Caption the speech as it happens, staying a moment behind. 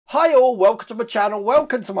Hi all, welcome to my channel,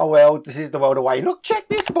 welcome to my world. This is the world away. Look, check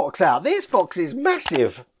this box out. This box is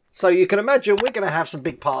massive. So you can imagine we're going to have some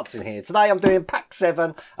big parts in here. Today I'm doing pack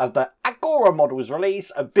 7 of the Agora Models release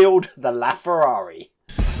of Build the LaFerrari.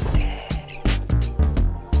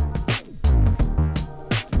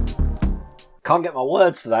 Can't get my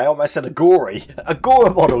words today, I almost said Agora.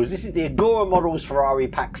 Agora Models, this is the Agora Models Ferrari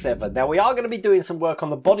Pack 7. Now we are going to be doing some work on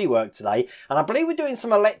the bodywork today, and I believe we're doing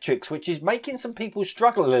some electrics, which is making some people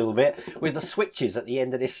struggle a little bit with the switches at the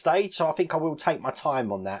end of this stage, so I think I will take my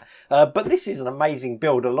time on that. But this is an amazing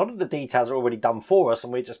build. A lot of the details are already done for us,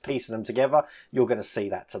 and we're just piecing them together. You're going to see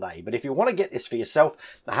that today. But if you want to get this for yourself,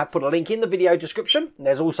 I have put a link in the video description.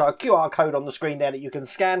 There's also a QR code on the screen there that you can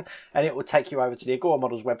scan, and it will take you over to the Agora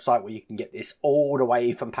Models website where you can get this all the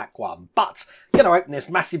way from pack 1. But going to open this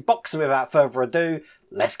massive box, and without further ado,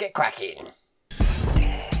 let's get cracking.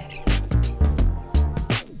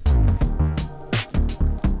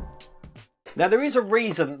 Now there is a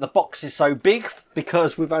reason that the box is so big,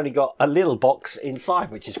 because we've only got a little box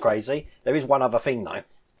inside, which is crazy. There is one other thing though,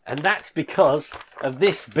 and that's because of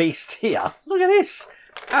this beast here. Look at this,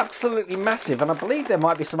 absolutely massive, and I believe there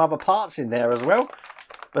might be some other parts in there as well.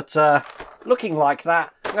 But looking like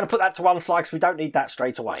that, I'm going to put that to one side because we don't need that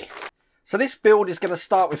straight away. So this build is going to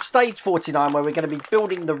start with stage 49, where we're going to be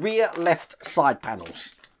building the rear left side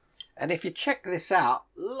panels. And if you check this out,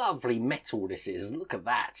 lovely metal this is. Look at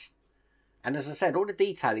that. And as I said, all the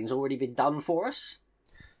detailing's already been done for us.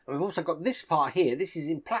 And we've also got this part here. This is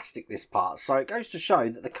in plastic, this part. So it goes to show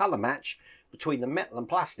that the colour match between the metal and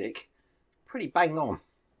plastic, pretty bang on.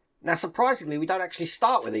 Now, surprisingly, we don't actually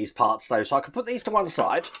start with these parts, though, so I can put these to one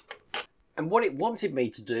side. And what it wanted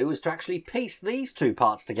me to do was to actually piece these two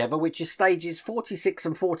parts together, which is stages 46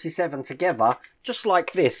 and 47 together, just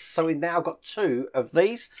like this. So we've now got two of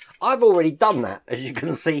these. I've already done that, as you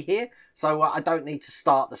can see here, so I don't need to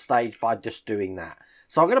start the stage by just doing that.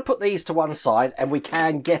 So I'm going to put these to one side, and we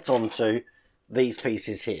can get onto these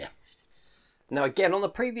pieces here. Now again, on the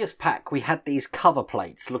previous pack, we had these cover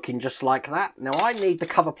plates looking just like that. Now I need the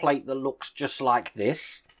cover plate that looks just like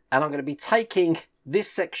this. And I'm going to be taking this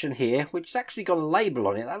section here, which has actually got a label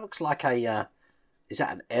on it. That looks like a, is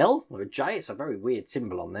that an L or a J? It's a very weird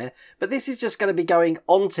symbol on there. But this is just going to be going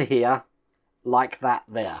onto here like that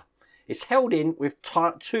there. It's held in with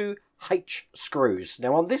two H screws.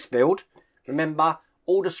 Now on this build, remember,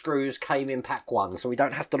 all the screws came in pack 1, so we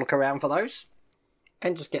don't have to look around for those.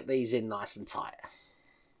 And just get these in nice and tight.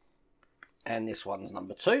 And this one's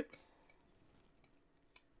number 2.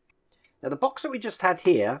 Now the box that we just had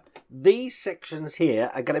here, these sections here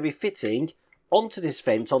are going to be fitting onto this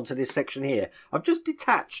vent, onto this section here. I've just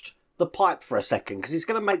detached the pipe for a second because it's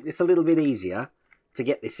going to make this a little bit easier to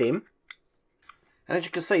get this in. And as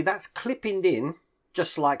you can see, that's clipping in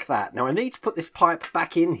just like that. Now I need to put this pipe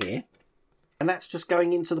back in here, and that's just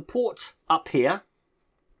going into the port up here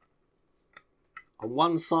on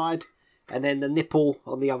one side, and then the nipple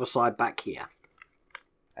on the other side back here.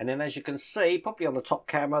 And then as you can see, probably on the top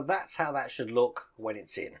camera, that's how that should look when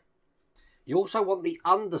it's in. You also want the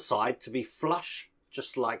underside to be flush,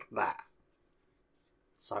 just like that.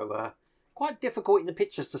 So quite difficult in the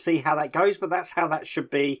pictures to see how that goes, but that's how that should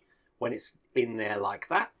be when it's in there like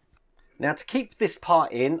that. Now to keep this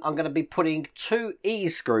part in, I'm going to be putting 2 E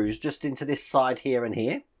screws just into this side here and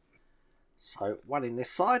here. So one in this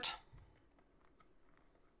side,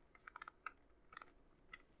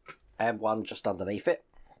 and one just underneath it.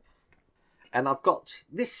 And I've got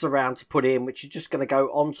this surround to put in, which is just going to go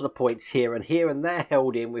onto the points here, and they're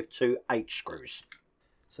held in with 2 H screws.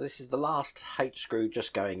 So this is the last H screw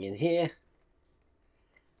just going in here.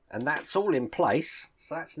 And that's all in place.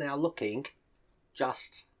 So that's now looking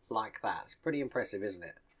just like that. It's pretty impressive, isn't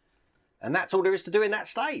it? And that's all there is to do in that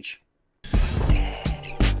stage.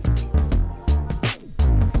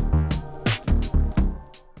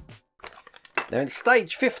 Now in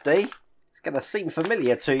stage 50, it's going to seem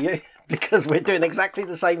familiar to you because we're doing exactly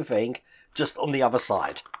the same thing, just on the other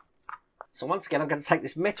side. So once again, I'm going to take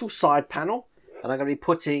this metal side panel, and I'm going to be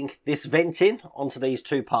putting this vent in onto these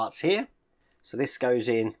 2 parts here. So this goes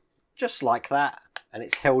in just like that, and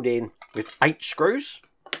it's held in with H screws.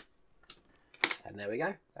 And there we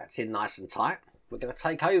go, that's in nice and tight. We're going to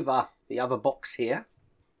take over the other box here.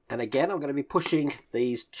 And again, I'm going to be pushing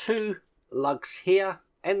these 2 lugs here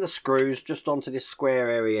and the screws just onto this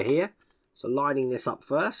square area here. So lining this up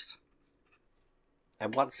first.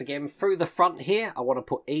 And once again, through the front here, I want to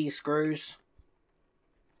put E screws.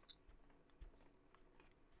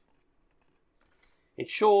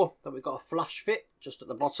 Ensure that we've got a flush fit just at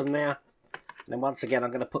the bottom there. And then once again, I'm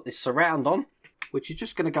going to put this surround on. which is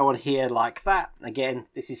just going to go on here like that. Again,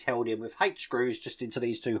 this is held in with H screws just into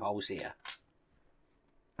these two holes here.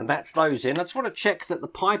 And that's those in. I just want to check that the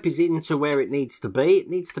pipe is into where it needs to be. It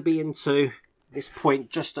needs to be into this point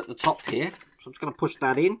just at the top here. So I'm just going to push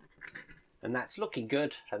that in. And that's looking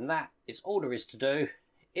good. And that is all there is to do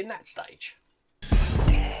in that stage.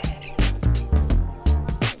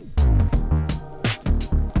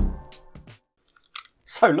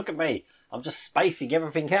 So look at me. I'm just spacing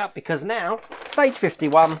everything out because now, stage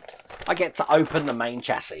 51, I get to open the main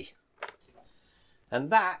chassis. And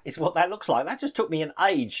that is what that looks like. That just took me an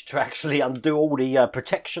age to actually undo all the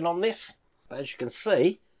protection on this. But as you can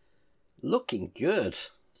see, looking good.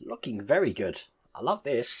 Looking very good. I love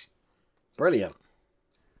this. Brilliant.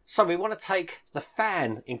 So we want to take the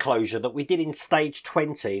fan enclosure that we did in stage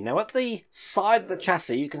 20. Now at the side of the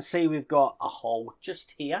chassis, you can see we've got a hole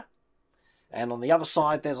just here. And on the other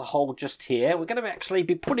side, there's a hole just here. We're going to actually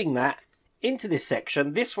be putting that into this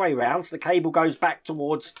section this way round. So the cable goes back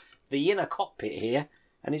towards the inner cockpit here,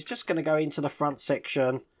 and it's just going to go into the front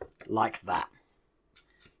section like that.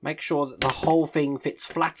 Make sure that the whole thing fits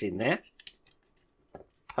flat in there.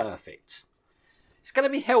 Perfect. It's going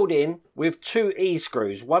to be held in with 2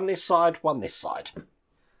 E-screws, one this side, one this side.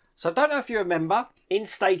 So I don't know if you remember, in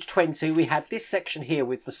stage 20 we had this section here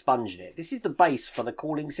with the sponge in it. This is the base for the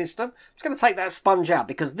cooling system. I'm just going to take that sponge out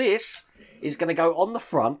because this is going to go on the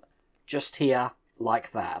front just here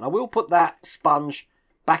like that. And I will put that sponge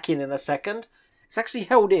back in a second. It's actually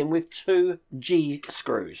held in with 2 G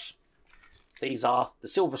screws. These are the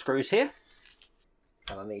silver screws here.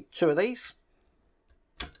 And I need 2 of these.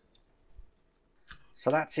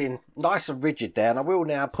 So that's in nice and rigid there. And I will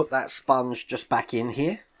now put that sponge just back in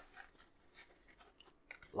here.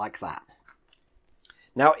 Like that.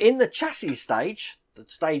 Now in the chassis stage, the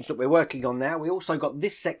stage that we're working on now, we also got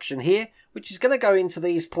this section here, which is going to go into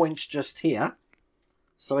these points just here.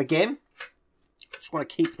 So again, just want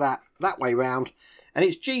to keep that way round, and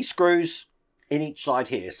it's G screws in each side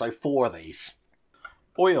here, so 4 of these.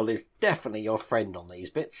 Oil is definitely your friend on these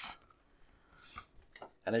bits,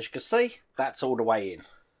 and as you can see, that's all the way in,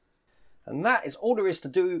 and that is all there is to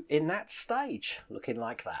do in that stage, looking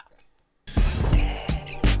like that.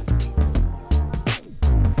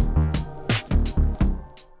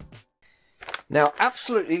 Now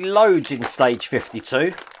absolutely loads in stage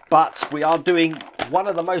 52, but we are doing one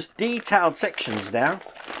of the most detailed sections now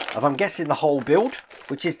of, I'm guessing, the whole build,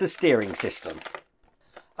 which is the steering system.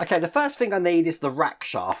 Okay, the first thing I need is the rack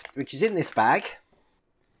shaft, which is in this bag.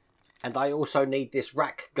 And I also need this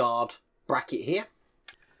rack guard bracket here.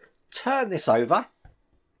 Turn this over,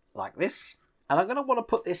 like this. And I'm going to want to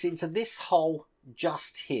put this into this hole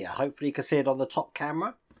just here. Hopefully you can see it on the top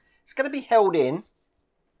camera. It's going to be held in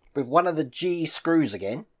with one of the G screws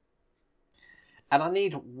again. And I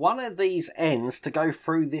need one of these ends to go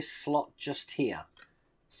through this slot just here.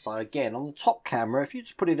 So again, on the top camera, if you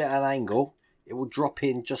just put it at an angle, it will drop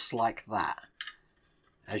in just like that,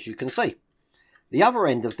 as you can see. The other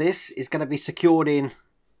end of this is going to be secured in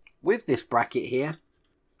with this bracket here,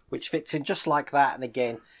 which fits in just like that. And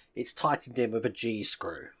again, it's tightened in with a G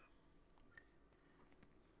screw.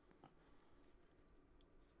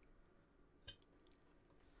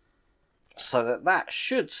 So that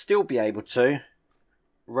should still be able to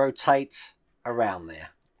rotate around there,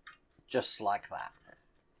 just like that.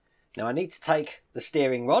 Now I need to take the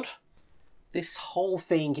steering rod. This whole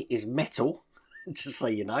thing is metal, just so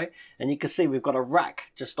you know, and you can see we've got a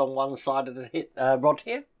rack just on one side of the rod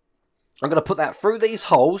here. I'm going to put that through these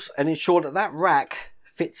holes and ensure that that rack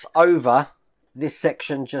fits over this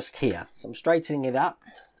section just here. So I'm straightening it up,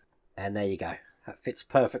 and there you go. That fits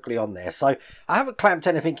perfectly on there. So I haven't clamped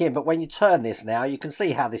anything in, but when you turn this now, you can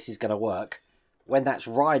see how this is going to work. When that's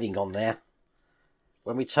riding on there,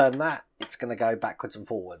 when we turn that, it's going to go backwards and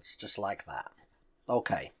forwards, just like that.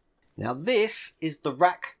 Okay. Now this is the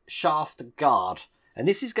rack shaft guard, and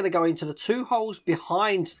this is going to go into the 2 holes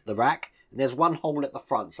behind the rack, and there's 1 hole at the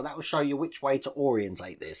front, so that will show you which way to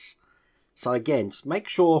orientate this. So again, just make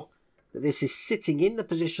sure that this is sitting in the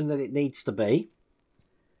position that it needs to be,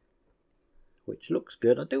 which looks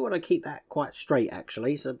good. I do want to keep that quite straight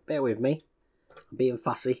actually, so bear with me. I'm being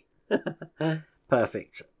fussy.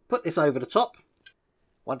 Perfect. Put this over the top.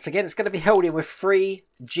 Once again, it's going to be held in with 3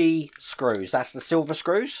 G screws. That's the silver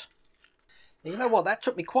screws. You know what, that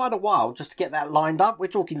took me quite a while just to get that lined up. We're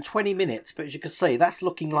talking 20 minutes, but as you can see, that's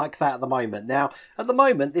looking like that at the moment. Now, at the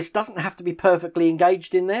moment, this doesn't have to be perfectly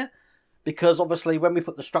engaged in there, because obviously when we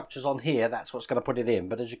put the structures on here, that's what's going to put it in.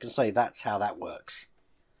 But as you can see, that's how that works.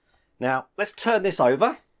 Now, let's turn this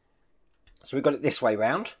over. So we've got it this way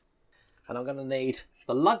round. And I'm going to need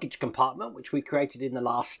the luggage compartment, which we created in the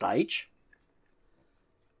last stage.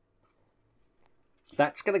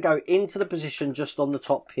 That's going to go into the position just on the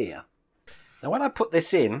top here. Now when I put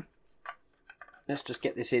this in, let's just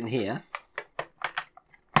get this in here.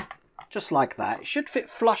 Just like that. It should fit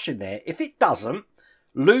flush in there. If it doesn't,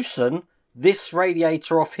 loosen this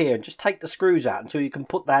radiator off here and just take the screws out until you can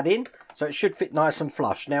put that in. So it should fit nice and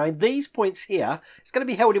flush. Now in these points here, it's going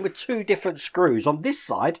to be held in with two different screws. On this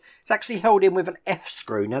side, it's actually held in with an F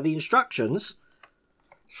screw. Now the instructions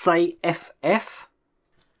say FF.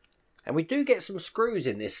 And we do get some screws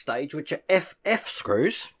in this stage, which are FF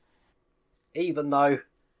screws. Even though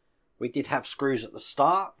we did have screws at the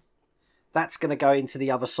start. That's going to go into the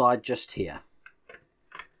other side just here.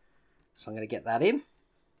 So I'm going to get that in.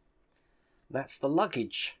 That's the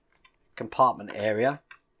luggage compartment area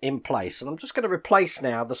in place. And I'm just going to replace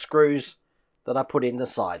now the screws that I put in the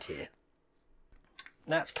side here.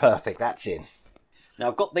 That's perfect. That's in. Now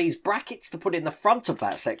I've got these brackets to put in the front of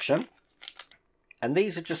that section. And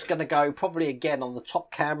these are just going to go probably again on the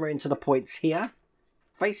top camera into the points here.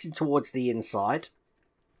 Facing towards the inside.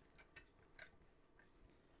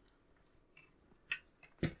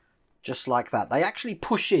 Just like that. They actually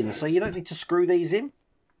push in, so you don't need to screw these in.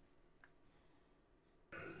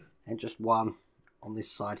 And just one on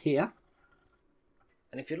this side here.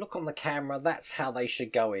 And if you look on the camera, that's how they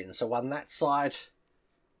should go in. So one that side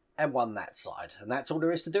and one that side. And that's all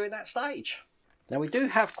there is to do in that stage. Now we do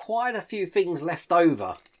have quite a few things left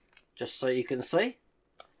over, just so you can see.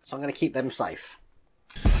 So I'm going to keep them safe.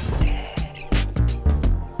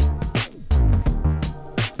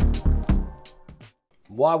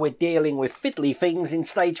 While we're dealing with fiddly things in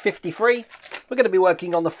stage 53, we're going to be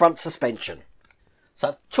working on the front suspension. So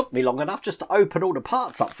it took me long enough just to open all the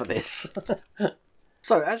parts up for this.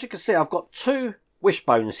 So as you can see, I've got two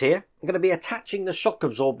wishbones here. I'm going to be attaching the shock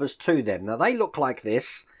absorbers to them. Now they look like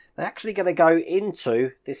this. They're actually going to go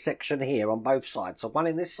into this section here on both sides. So one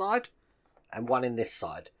in this side and one in this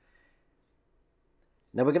side.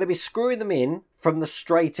 Now we're going to be screwing them in from the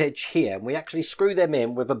straight edge here. And we actually screw them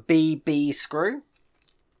in with a BB screw.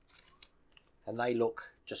 And they look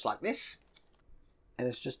just like this. And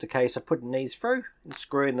it's just a case of putting these through and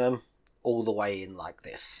screwing them all the way in like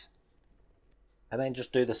this. And then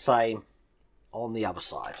just do the same on the other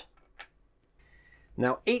side.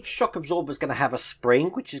 Now each shock absorber is going to have a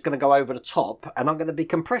spring which is going to go over the top, and I'm going to be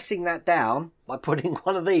compressing that down by putting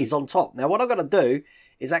one of these on top. Now what I'm going to do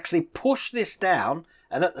is actually push this down,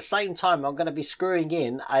 and at the same time I'm going to be screwing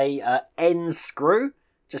in a end screw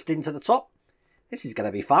just into the top. This is going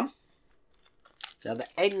to be fun. Now the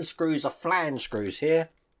end screws are flange screws here.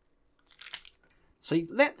 So you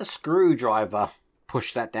let the screwdriver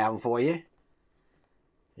push that down for you.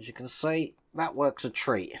 As you can see, that works a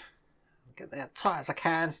treat. Get that as tight as I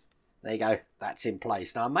can. There you go, that's in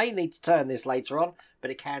place. Now I may need to turn this later on, but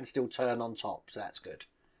it can still turn on top, so that's good.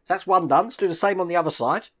 So that's one done. Let's do the same on the other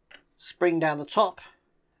side. Spring down the top,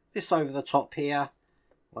 this over the top here.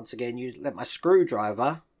 Once again, you let my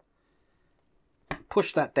screwdriver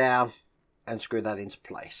push that down and screw that into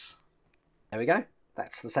place. There we go.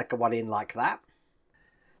 That's the second one in like that.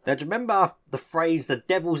 Now do you remember the phrase, the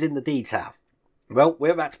devil's in the detail? Well,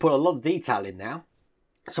 we're about to put a lot of detail in now.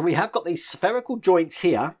 So we have got these spherical joints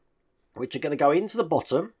here, which are going to go into the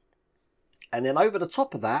bottom. And then over the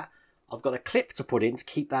top of that, I've got a clip to put in to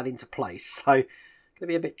keep that into place. So it's going to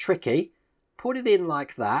be a bit tricky. Put it in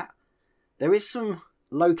like that. There is some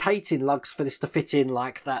locating lugs for this to fit in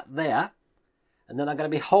like that there. And then I'm going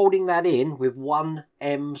to be holding that in with one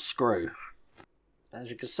M screw.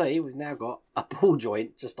 As you can see, we've now got a ball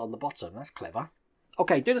joint just on the bottom. That's clever.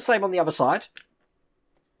 Okay, do the same on the other side.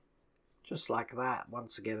 Just like that.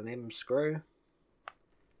 Once again, an M screw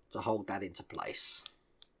to hold that into place.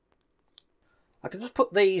 I can just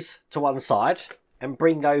put these to one side and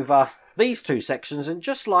bring over these two sections. And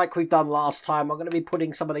just like we've done last time, I'm going to be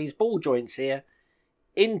putting some of these ball joints here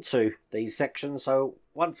into these sections. So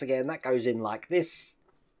once again, that goes in like this.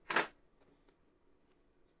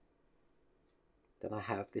 Then I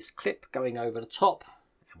have this clip going over the top.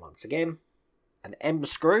 And once again, an M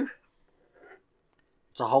screw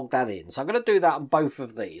to hold that in. So I'm going to do that on both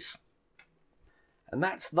of these. And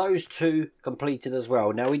that's those two completed as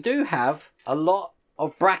well. Now we do have a lot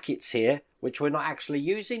of brackets here, which we're not actually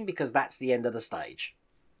using because that's the end of the stage.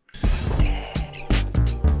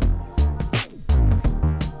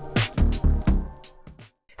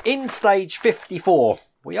 In stage 54,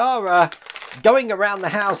 we are going around the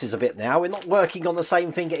houses a bit now. We're not working on the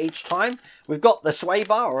same thing at each time. We've got the sway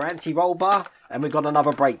bar or anti-roll bar, and we've got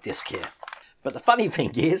another brake disc here. But the funny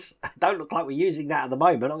thing is, don't look like we're using that at the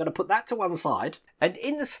moment. I'm going to put that to one side. And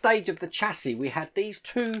in the stage of the chassis, we had these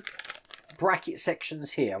two bracket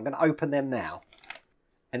sections here. I'm going to open them now.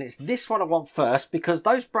 And it's this one I want first, because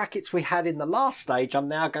those brackets we had in the last stage I'm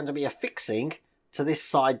now going to be affixing to this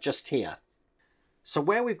side just here. So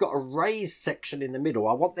where we've got a raised section in the middle,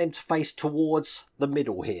 I want them to face towards the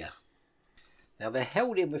middle here. Now they're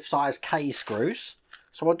held in with size K screws.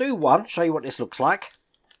 So I'll do one, show you what this looks like.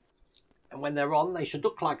 And when they're on, they should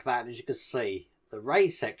look like that. As you can see, the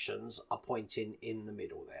raised sections are pointing in the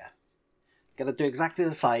middle there. Going to do exactly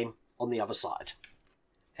the same on the other side.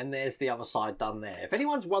 And there's the other side done there. If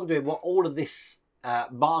anyone's wondering what all of this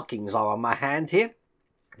markings are on my hand here,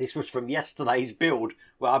 this was from yesterday's build,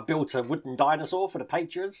 where I built a wooden dinosaur for the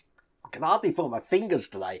patrons. I can hardly feel my fingers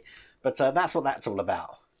today, but that's what that's all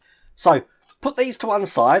about. So, put these to one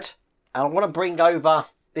side, and I want to bring over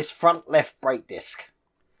this front left brake disc.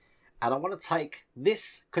 And I want to take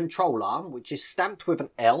this control arm, which is stamped with an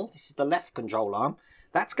L. This is the left control arm.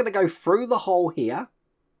 That's going to go through the hole here,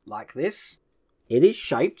 like this. It is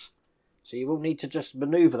shaped, so you will need to just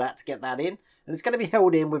manoeuvre that to get that in. And it's going to be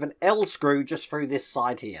held in with an L screw just through this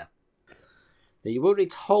side here. Now you will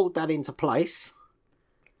need to hold that into place,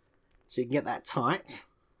 so you can get that tight.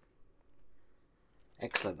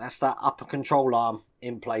 Excellent, that's that upper control arm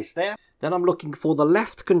in place there. Then I'm looking for the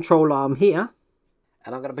left control arm here.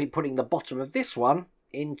 And I'm going to be putting the bottom of this one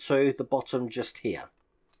into the bottom just here.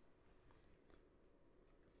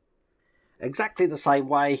 Exactly the same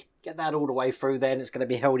way. Get that all the way through then. It's going to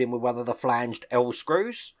be held in with one of the flanged L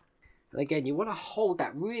screws. And again, you want to hold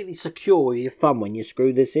that really secure with your thumb when you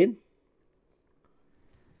screw this in.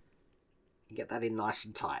 And get that in nice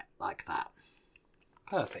and tight, like that.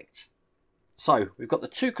 Perfect. So, we've got the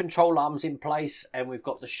two control arms in place, and we've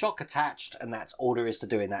got the shock attached, and that's all there is to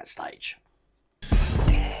do in that stage.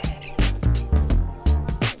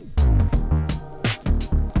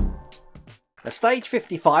 Now, stage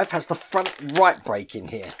 55 has the front right brake in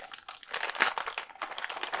here.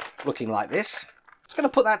 Looking like this. I'm just going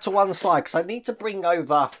to put that to one side because I need to bring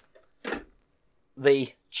over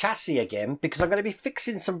the chassis again, because I'm going to be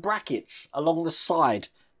fixing some brackets along the side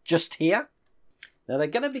just here. Now they're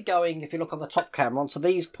going to be going, if you look on the top camera, onto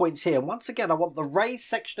these points here. And once again, I want the raised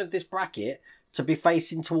section of this bracket to be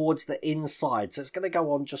facing towards the inside. So it's going to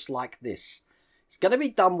go on just like this. It's going to be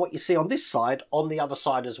done what you see on this side, on the other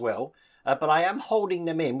side as well. But I am holding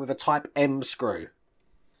them in with a type M screw.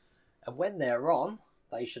 And when they're on,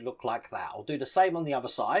 they should look like that. I'll do the same on the other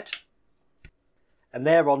side. And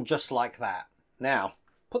they're on just like that. Now,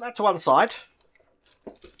 put that to one side.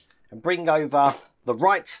 And bring over the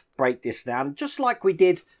right brake disc down. Just like we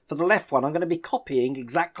did for the left one, I'm going to be copying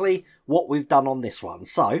exactly what we've done on this one.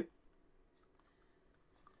 So,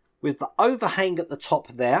 with the overhang at the top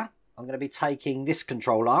there, I'm going to be taking this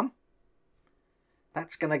control arm.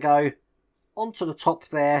 That's going to go onto the top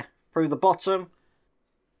there, through the bottom,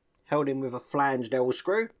 held in with a flanged L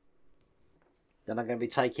screw. Then I'm going to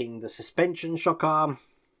be taking the suspension shock arm,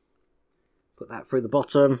 put that through the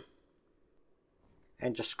bottom,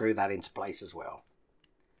 and just screw that into place as well.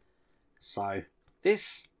 So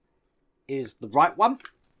this is the right one,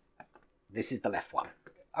 this is the left one.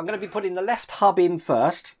 I'm going to be putting the left hub in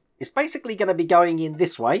first. It's basically going to be going in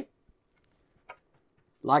this way,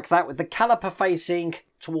 like that, with the caliper facing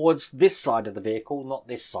towards this side of the vehicle, not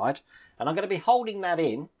this side. And I'm going to be holding that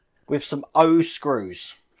in with some O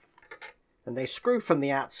screws. And they screw from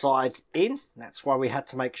the outside in. That's why we had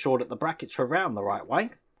to make sure that the brackets were round the right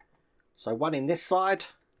way. So one in this side.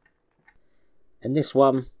 And this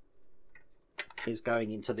one is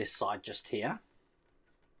going into this side just here.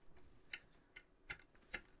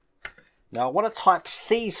 Now I want a type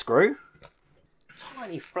C screw.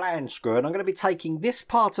 Tiny flange screw, and I'm going to be taking this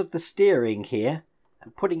part of the steering here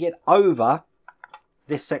and putting it over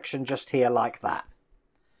this section just here like that.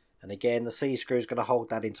 And again, the C screw is going to hold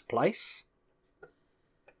that into place.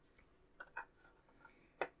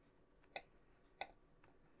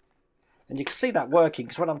 And you can see that working,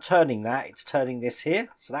 because when I'm turning that, it's turning this here,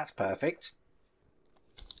 so that's perfect.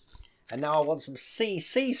 And now I want some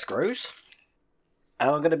CC screws, and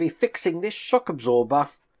I'm going to be fixing this shock absorber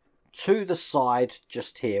to the side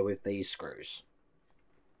just here with these screws.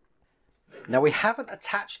 Now we haven't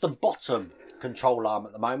attached the bottom control arm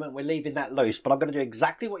at the moment, we're leaving that loose, but I'm going to do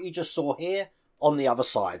exactly what you just saw here on the other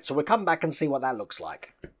side. So we'll come back and see what that looks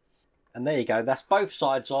like. And there you go, that's both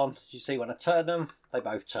sides on. You see when I turn them, they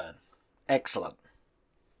both turn. Excellent.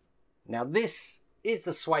 Now this is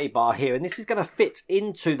the sway bar here, and this is going to fit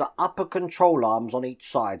into the upper control arms on each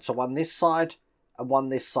side. So one this side and one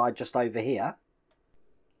this side just over here.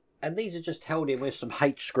 And these are just held in with some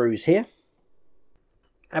H screws here.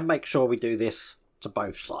 And make sure we do this to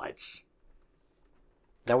both sides.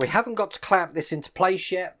 Now we haven't got to clamp this into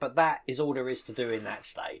place yet, but that is all there is to do in that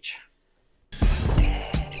stage.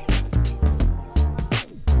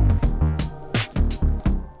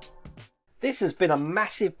 this has been a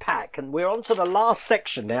massive pack, and we're on to the last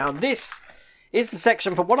section now. And this is the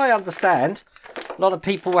section, from what I understand, a lot of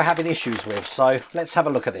people were having issues with. So let's have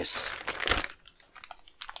a look at this.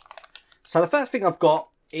 So the first thing I've got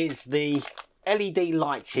is the LED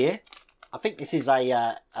light here. I think this is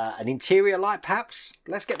an interior light, perhaps.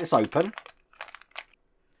 Let's get this open.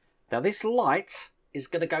 Now this light is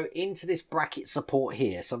going to go into this bracket support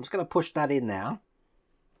here. So I'm just going to push that in now.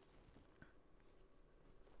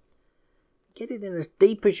 Get it in as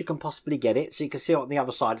deep as you can possibly get it, so you can see it on the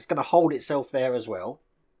other side. It's going to hold itself there as well.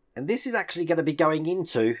 And this is actually going to be going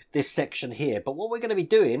into this section here. But what we're going to be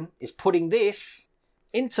doing is putting this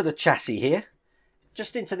into the chassis here,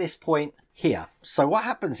 just into this point here. So what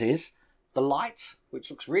happens is the light,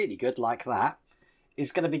 which looks really good like that,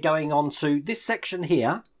 is going to be going on to this section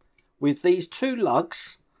here with these two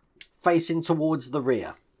lugs facing towards the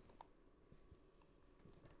rear.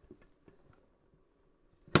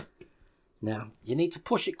 Now you need to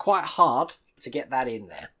push it quite hard to get that in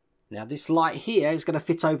there. Now this light here is going to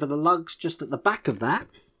fit over the lugs just at the back of that.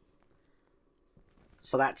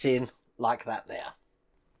 So that's in like that there.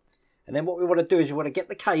 And then what we want to do is we want to get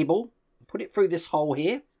the cable, put it through this hole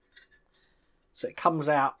here. So it comes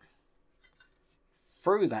out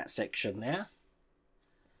through that section there.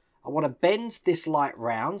 I want to bend this light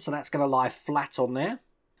round, so that's going to lie flat on there.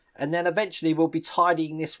 And then eventually we'll be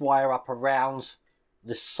tidying this wire up around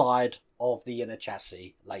the side of the inner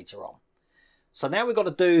chassis later on. So now we've got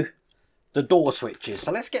to do the door switches.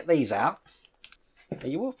 So let's get these out. Now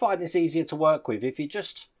you will find this easier to work with if you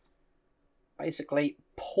just basically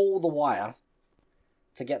pull the wire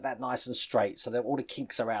to get that nice and straight, so that all the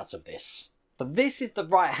kinks are out of this. So this is the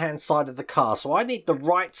right hand side of the car, so I need the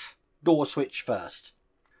right door switch first.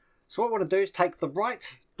 So what I want to do is take the right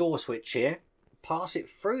door switch here, pass it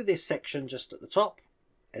through this section just at the top,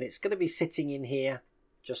 and it's going to be sitting in here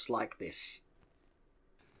just like this.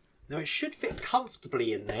 Now it should fit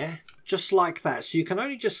comfortably in there just like that, so you can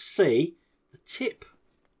only just see the tip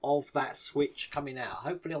of that switch coming out,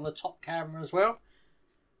 hopefully on the top camera as well.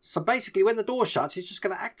 So basically when the door shuts, it's just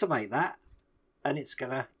going to activate that and it's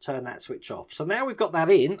going to turn that switch off. So now we've got that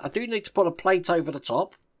in, I do need to put a plate over the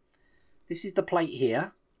top. This is the plate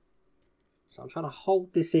here. So I'm trying to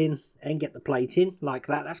hold this in and get the plate in like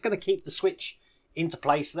that. That's going to keep the switch into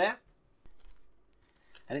place there.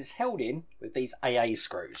 And it's held in with these AA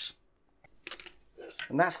screws.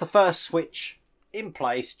 And that's the first switch in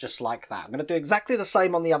place just like that. I'm going to do exactly the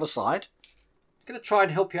same on the other side. I'm going to try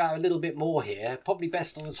and help you out a little bit more here, probably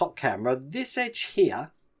best on the top camera. This edge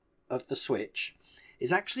here of the switch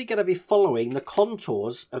is actually going to be following the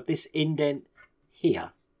contours of this indent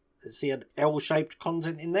here. See an L-shaped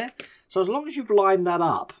content in there? So as long as you've lined that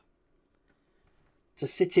up to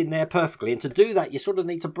sit in there perfectly, and to do that you sort of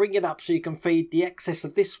need to bring it up so you can feed the excess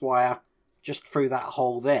of this wire just through that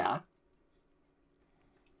hole there.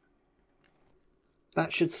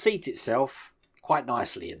 That should seat itself quite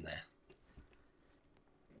nicely in there.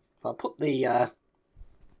 I'll put the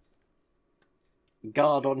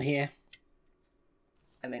guard on here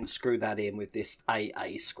and then screw that in with this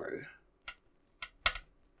AA screw.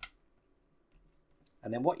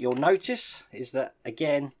 And then what you'll notice is that,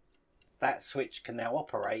 again, that switch can now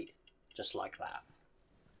operate just like that.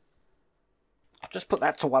 I'll just put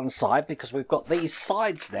that to one side because we've got these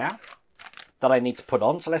sides now that I need to put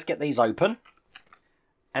on. So let's get these open.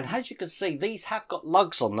 And as you can see, these have got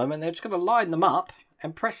lugs on them, and they're just going to line them up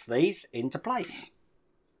and press these into place.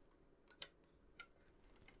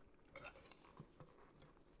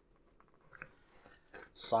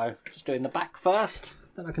 So just doing the back first,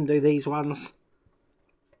 then I can do these ones.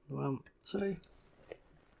 1, 2.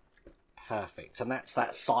 Perfect. And that's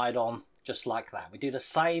that side on just like that. We do the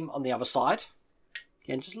same on the other side.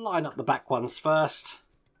 Again, just line up the back ones first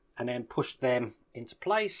and then push them into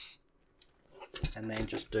place. And then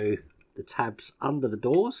just do the tabs under the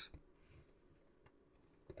doors.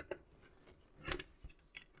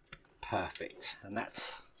 Perfect. And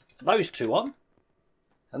that's those two on.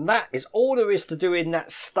 And that is all there is to do in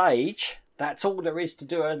that stage. That's all there is to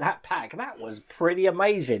do in that pack. That was pretty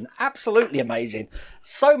amazing. Absolutely amazing.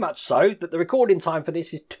 So much so that the recording time for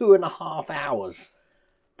this is 2.5 hours.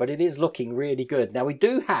 But it is looking really good. Now we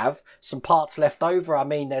do have some parts left over. I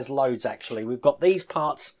mean, there's loads actually. We've got these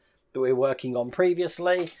parts that we were working on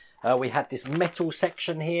previously. We had this metal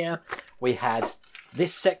section here. We had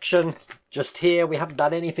this section just here we haven't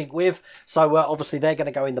done anything with. So obviously they're going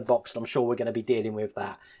to go in the box, and I'm sure we're going to be dealing with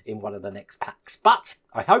that in one of the next packs. But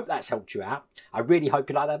I hope that's helped you out. I really hope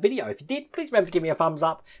you liked that video. If you did, please remember to give me a thumbs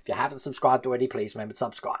up. If you haven't subscribed already, please remember to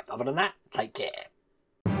subscribe. Other than that, take care.